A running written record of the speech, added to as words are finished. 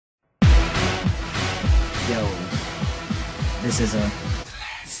Yo, this is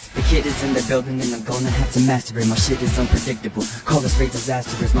the kid is in the building and I'm gonna have to master it. My shit is unpredictable, call this straight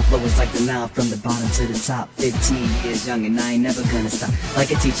disasterous. My flow is like the Nile from the bottom to the top. 15 years young and I ain't never gonna stop.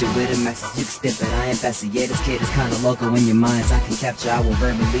 Like a teacher with a message, you can spit but I ain't fast. Yeah, this kid is kinda loco in your minds. I can capture, I will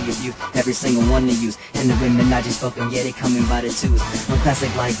verbally abuse every single one to use. And the women I just fucking, yeah, they coming by the twos. I'm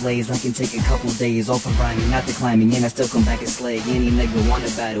classic like Blaze, I can take a couple days off of rhyming, not the climbing, and I still come back and slay. Any nigga want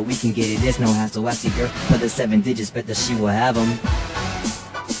a battle, we can get it, there's no hassle. Ask your girl for the 7 digits, bet that she will have them.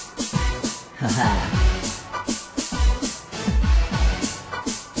 Haha.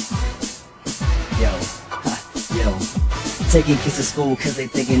 Yo, taking kids to school cause they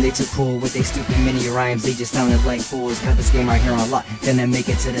thinking they too cool with they stupid mini rhymes, they just sounded like fools. Got this game right here on lock, gonna make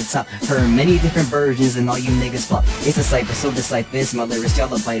it to the top. Heard many different versions and all you niggas flop. It's a Cypher, so the Cypher is my lyrics,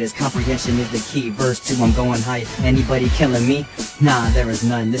 y'all biters. Comprehension is the key, verse 2 I'm going high. Anybody killing me? Nah, there is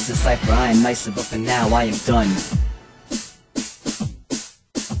none. This is Cypher, I am nicer, but for now I am done.